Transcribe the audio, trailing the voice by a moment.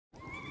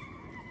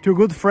Two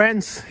good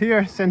friends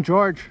here, St.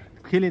 George,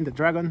 killing the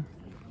dragon.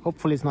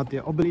 Hopefully it's not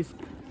the obelisk.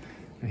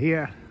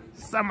 Here,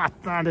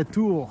 Saint-Martin de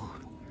Tours,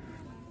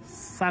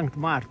 Saint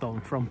Martin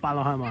from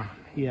Panorama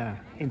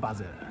here in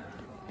Basel.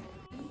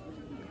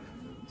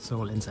 So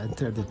let's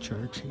enter the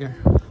church here.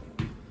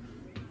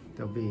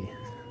 There'll be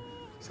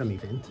some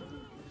event.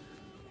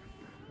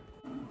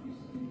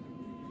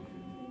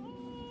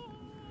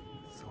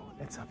 So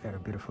that's a very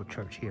beautiful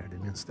church here, the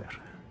Münster.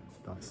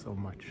 Done so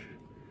much,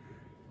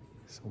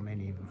 so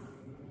many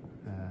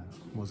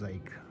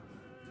mosaic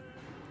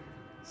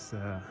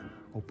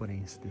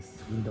openings,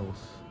 these windows,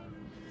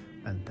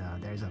 and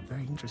there's a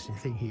very interesting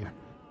thing here.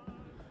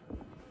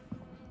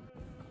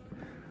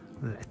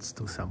 Let's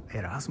do some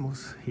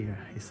Erasmus. Here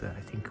is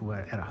I think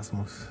where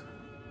Erasmus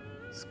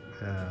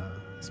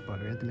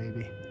inspired,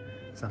 maybe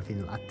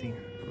something Latin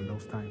from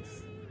those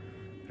times.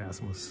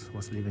 Erasmus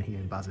was living here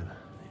in Basel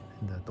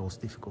in those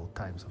difficult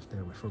times of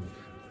the Reformation.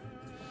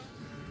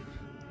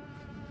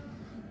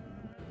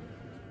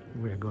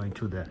 We are going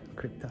to the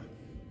crypta.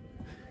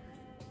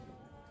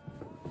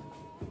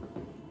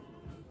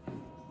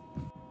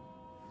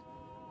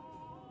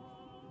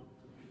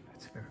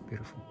 It's very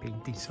beautiful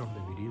paintings from the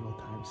medieval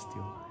times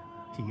still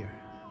here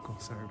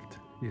conserved.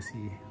 You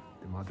see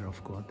the Mother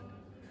of God.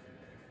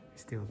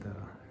 Still the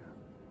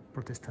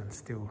Protestants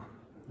still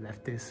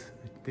left this.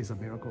 It is a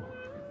miracle.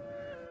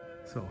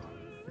 So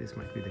this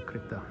might be the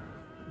crypta.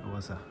 There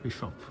was a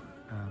bishop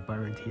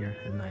buried here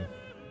in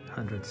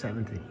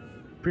 970.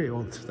 Pretty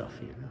old stuff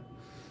here.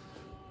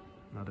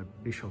 Another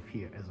bishop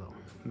here as well.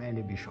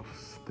 Many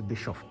bishops. The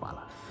Bishop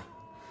Palace.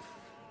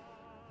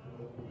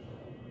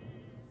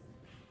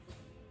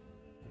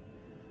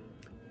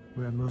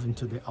 We are moving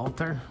to the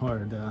altar,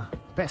 or the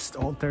best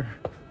altar,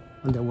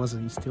 and there was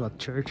still a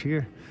church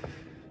here.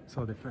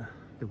 So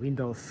the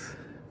windows,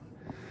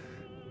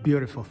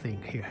 beautiful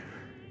thing here.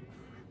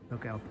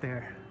 Look out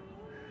there,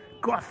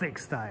 Gothic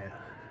style.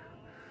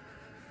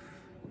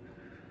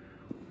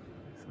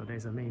 So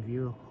there's a main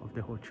view of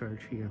the whole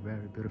church here,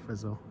 very beautiful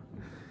as well.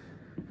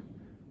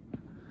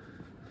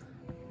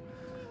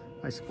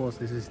 I suppose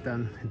this is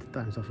done in the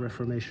times of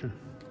Reformation,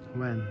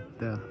 when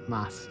the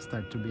Mass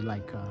started to be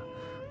like a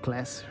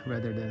class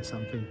rather than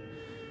something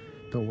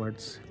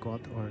towards God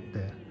or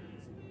the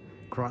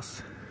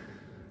cross.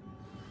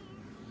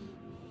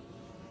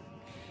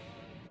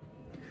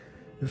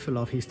 If you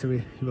love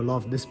history, you will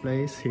love this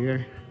place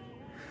here.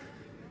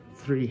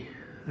 3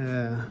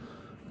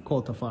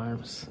 coat of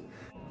arms.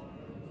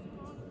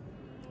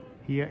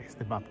 Here is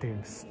the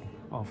baptism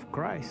of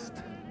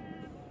Christ,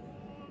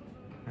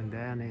 and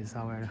then is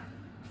our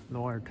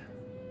Lord,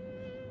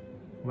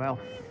 well,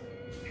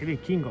 maybe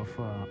King of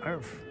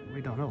Earth,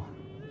 we don't know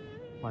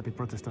what the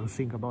Protestants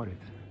think about it.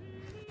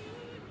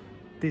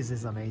 This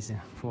is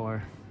amazing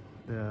for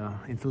the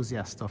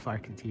enthusiast of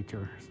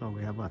architecture. So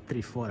we have a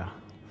trifora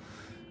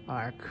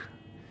arc.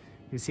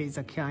 You see it's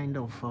a kind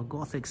of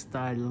Gothic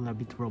style, a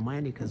bit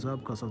romantic as well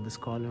because of these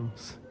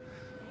columns.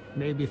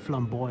 Maybe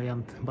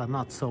flamboyant, but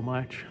not so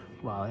much.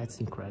 Wow, that's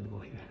incredible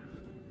here.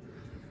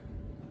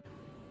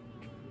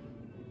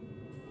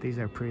 These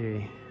are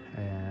pretty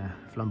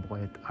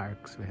flamboyant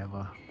arcs. We have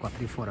a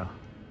quadrifora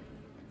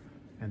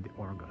and the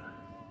organ.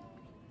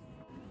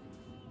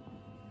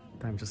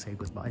 Time to say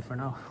goodbye for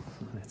now.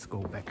 Let's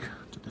go back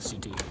to the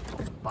city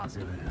of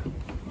Basel.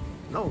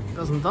 No,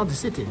 not the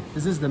city.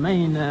 This is the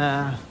main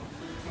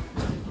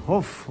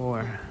Hof,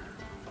 or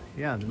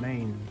yeah, the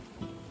main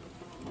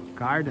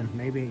garden,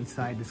 maybe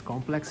inside this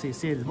complex. You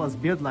see it was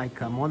built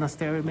like a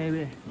monastery,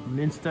 maybe.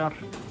 Münster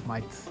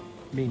might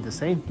mean the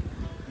same.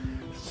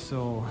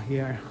 So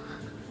here,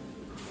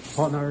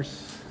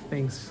 honors,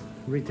 things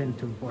written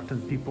to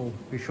important people,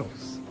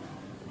 bishops,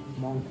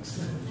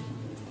 monks,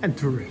 and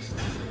tourists.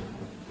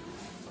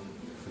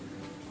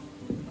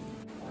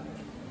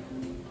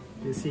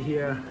 You see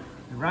here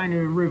the Rhine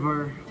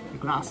River. The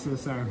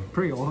glasses are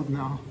pretty old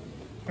now,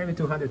 maybe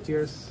 200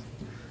 years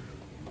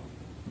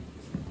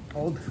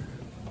old.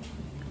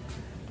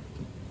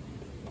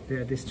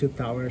 There are these 2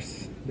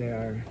 towers. They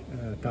are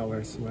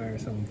towers where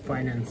some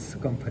finance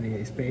company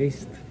is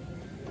based,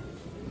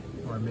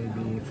 or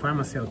maybe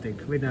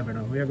pharmaceutical. We never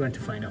know. We are going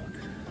to find out.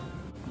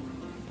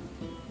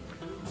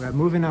 We are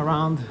moving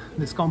around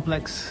this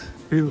complex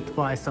built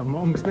by some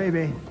monks,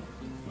 maybe.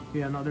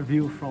 Here another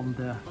view from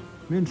the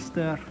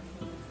Münster.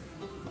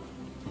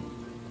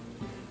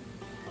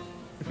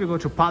 If you go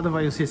to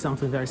Padova, you see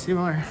something very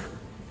similar.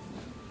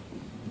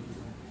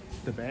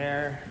 The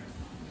bear.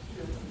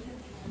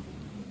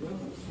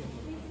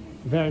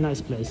 Very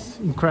nice place.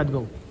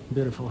 Incredible,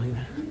 beautiful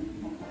here.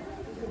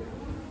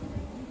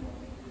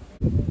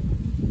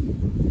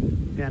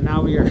 Yeah,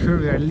 now we are sure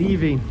we are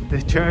leaving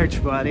the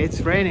church, but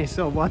it's raining,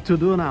 so what to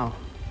do now?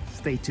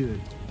 Stay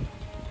tuned.